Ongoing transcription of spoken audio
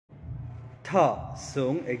Tha,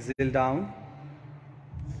 sung, exhale down.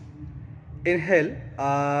 Inhale,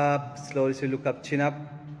 up, slowly so look up, chin up.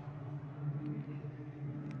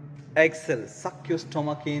 Exhale, suck your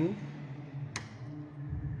stomach in.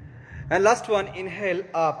 And last one, inhale,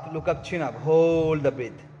 up, look up, chin up, hold the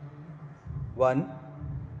breath. 1,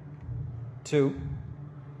 2,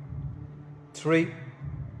 3,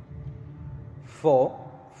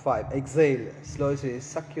 4, 5. Exhale, slowly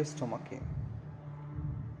suck your stomach in.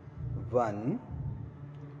 1,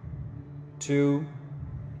 2,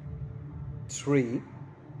 3,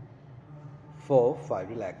 4, 5.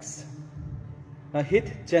 Relax. Now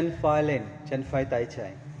hit Chen 5 lane, Chen 5 Tai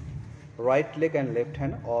Chi. Right leg and left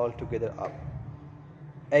hand all together up.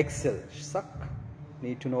 Exhale, suck,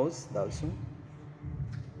 knee to nose, also.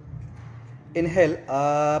 Inhale,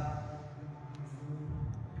 up.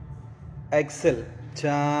 Exhale,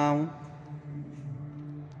 down.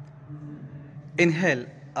 Inhale,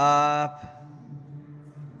 up.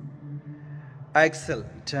 Exhale,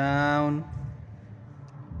 down.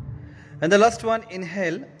 And the last one,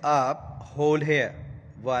 inhale, up, hold here.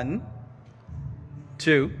 1,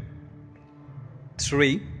 2,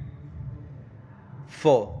 3,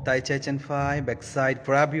 4. Tai Chi Chen 5, backside,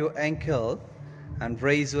 grab your ankle and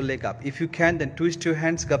raise your leg up. If you can, then twist your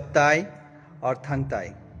hands, gap tai or thang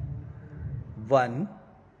tai. 1,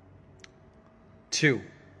 2,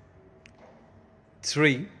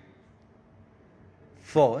 3,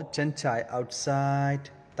 4. Chen Chai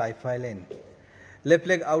outside, Tai Phi lane. Left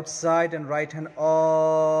leg outside and right hand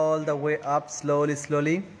all the way up, slowly,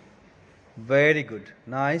 slowly. Very good.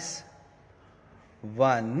 Nice.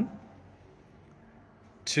 1,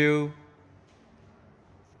 2,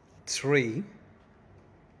 3,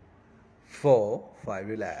 4, 5.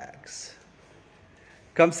 Relax.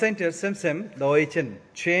 Come center, same, lower chin.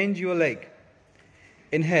 Change your leg.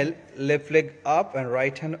 Inhale, left leg up and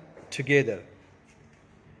right hand together.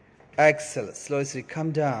 Exhale, slowly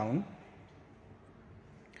come down.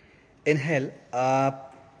 Inhale,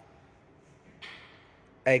 up.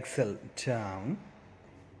 Exhale, down.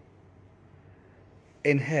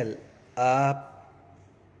 Inhale, up.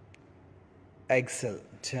 Exhale,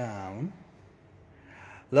 down.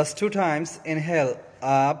 Last 2 times. Inhale,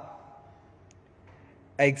 up.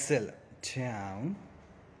 Exhale, down.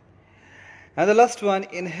 And the last one,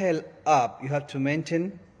 inhale, up. You have to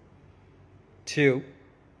maintain. 2,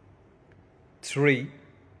 3,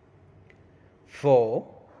 4,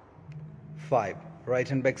 5. Right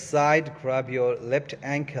hand back side, grab your left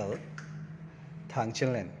ankle, thang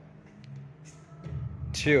chin len.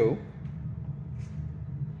 2,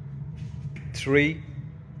 3,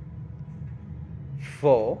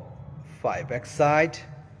 4, 5. Back side,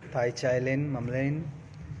 Tai Chi lane, Mam lane.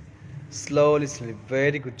 Slowly, slowly.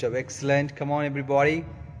 Very good job. Excellent. Come on, everybody.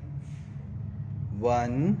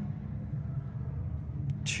 1,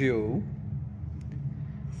 2,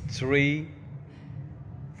 3,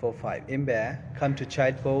 4, 5. In bear. Come to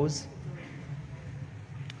child pose.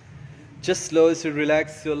 Just slowly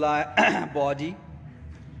relax your body.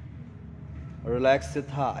 Relax your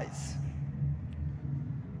thighs.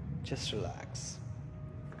 Just relax.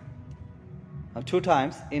 Now 2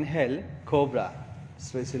 times. Inhale, cobra.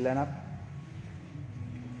 Slowly line up.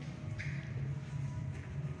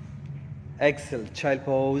 Exhale, child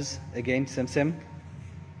pose. Again, same.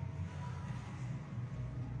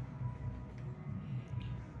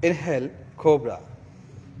 Inhale, cobra.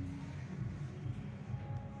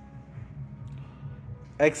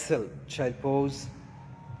 Exhale, child pose.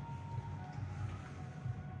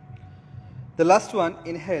 The last one,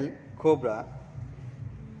 inhale, cobra.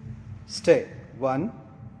 Stay. 1,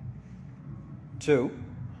 2,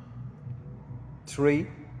 3,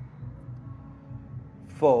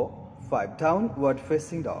 4, 5. Downward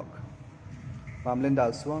facing dog. Mamlin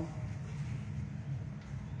Dao Swang.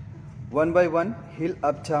 1 by 1, heel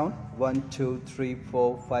up down. 1, 2, 3,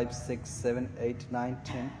 4, 5, 6, 7, 8, 9,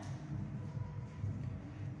 10.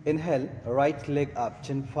 Inhale, right leg up,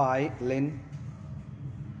 chin 5, lane.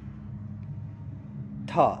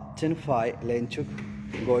 Tha, chin 5, lane chuk,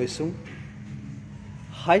 goi sung.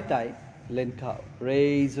 High Tai, lane tha.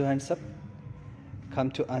 Raise your hands up.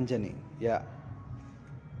 Come to Anjani. Yeah.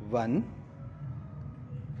 1,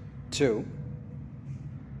 2,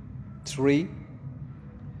 3,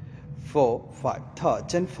 4, 5. Tha,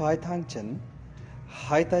 chin 5, thang chin.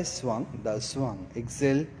 High Tai swang, the swang.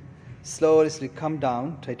 Exhale. Slowly come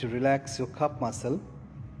down. Try to relax your calf muscle.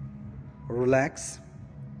 Relax.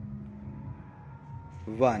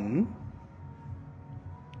 1,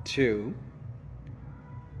 2,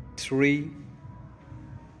 3,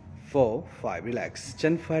 4, 5. Relax.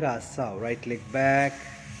 Chin 5 Asao. Right leg back.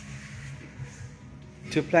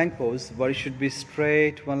 To plank pose, body should be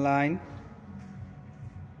straight, one line.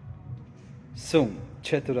 Sung,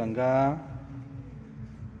 Chaturanga.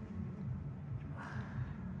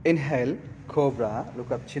 Inhale, Cobra,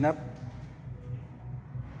 look up, chin up.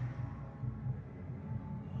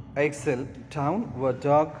 Exhale, downward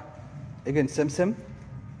dog. Again, same.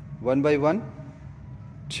 One by one.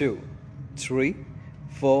 2, 3,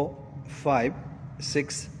 4, 5,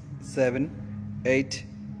 6, 7, 8,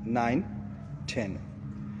 9, 10.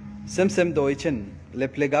 Same, doi chin.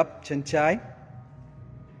 Left leg up, chin chai.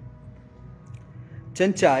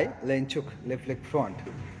 Chin chai, len chuk, left leg front.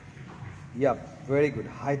 Yup, very good.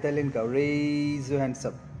 High thigh len ka. Raise your hands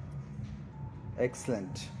up.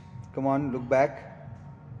 Excellent. Come on, look back.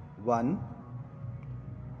 1,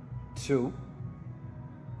 2,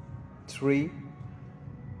 3,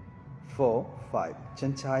 4, 5.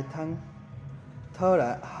 Chin chai thang.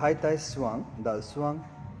 Third, high thigh swung, dal swung.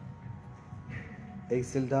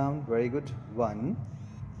 Exhale down, very good. 1,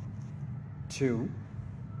 2,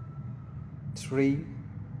 3,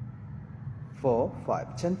 4,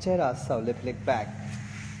 5. Chin chair asa, left leg back.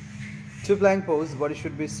 To plank pose, body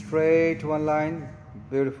should be straight, one line.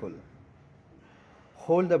 Beautiful.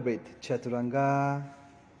 Hold the breath, Chaturanga.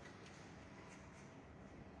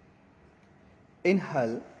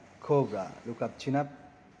 Inhale, Cobra, look up, chin up.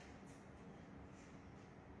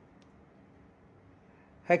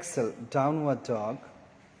 Exhale, downward dog.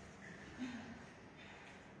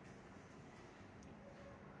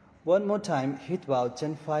 One more time, hit bow,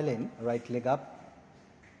 chin file in, right leg up.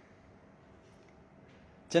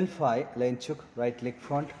 Chin file, len chuk, right leg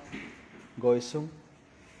front. Goisung.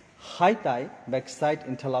 High thigh, back side,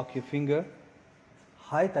 interlock your finger.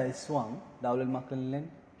 High thigh swung, dowel maklan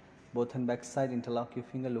len. Both hand back side, interlock your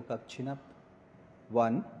finger, look up, chin up.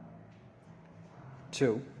 1,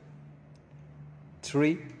 2,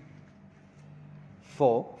 3,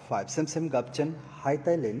 4, 5. Same gap chin, high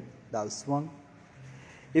thigh len, down swung.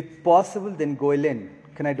 If possible, then go len.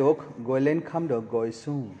 Can I dog? Go len, come dog, go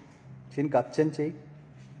soon. Chin gap chin chi.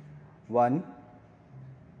 1,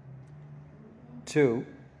 2,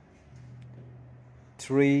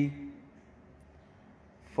 3,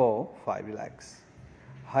 4, 5. Relax.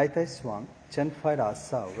 High thigh swung, chin fight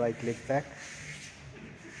asa, right leg back.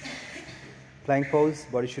 Plank pose,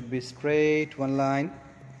 body should be straight, one line.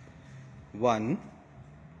 1,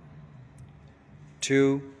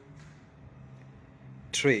 2,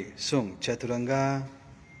 3. Sung, Chaturanga.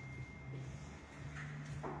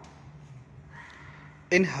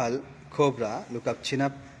 Inhale, Cobra, look up, chin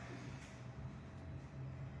up.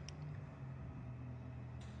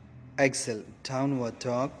 Exhale, downward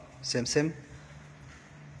dog. Same.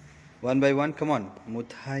 One by one, come on.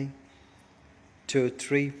 Muthai. 2,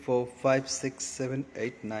 3, 4, 5, 6, 7,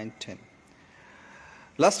 8, 9, 10.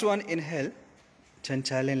 Last one, inhale. Chin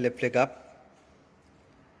challenge, left leg up.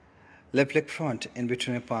 Left leg front, in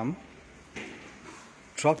between your palm.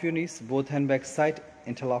 Drop your knees, both hand back side.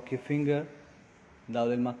 Interlock your finger.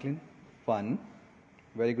 Dowel maklin. 1.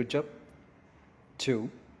 Very good job. 2,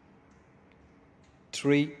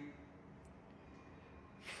 3,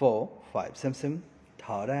 4, 5. Same.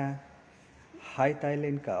 Thara. High thigh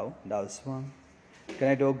len cow. Down swung. Can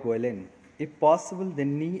I do go len? If possible,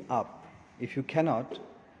 then knee up. If you cannot,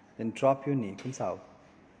 then drop your knee. Comes out.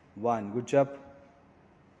 1. Good job.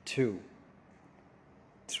 2,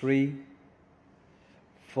 3,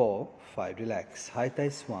 4, 5. Relax. High thigh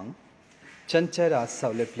swung.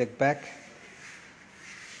 Chancharasa, left leg back.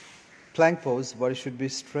 Plank pose, body should be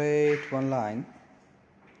straight, one line.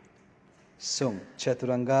 Sung,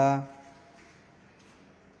 Chaturanga.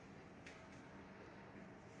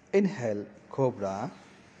 Inhale, Cobra.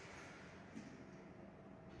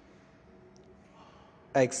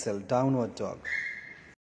 Exhale, downward dog.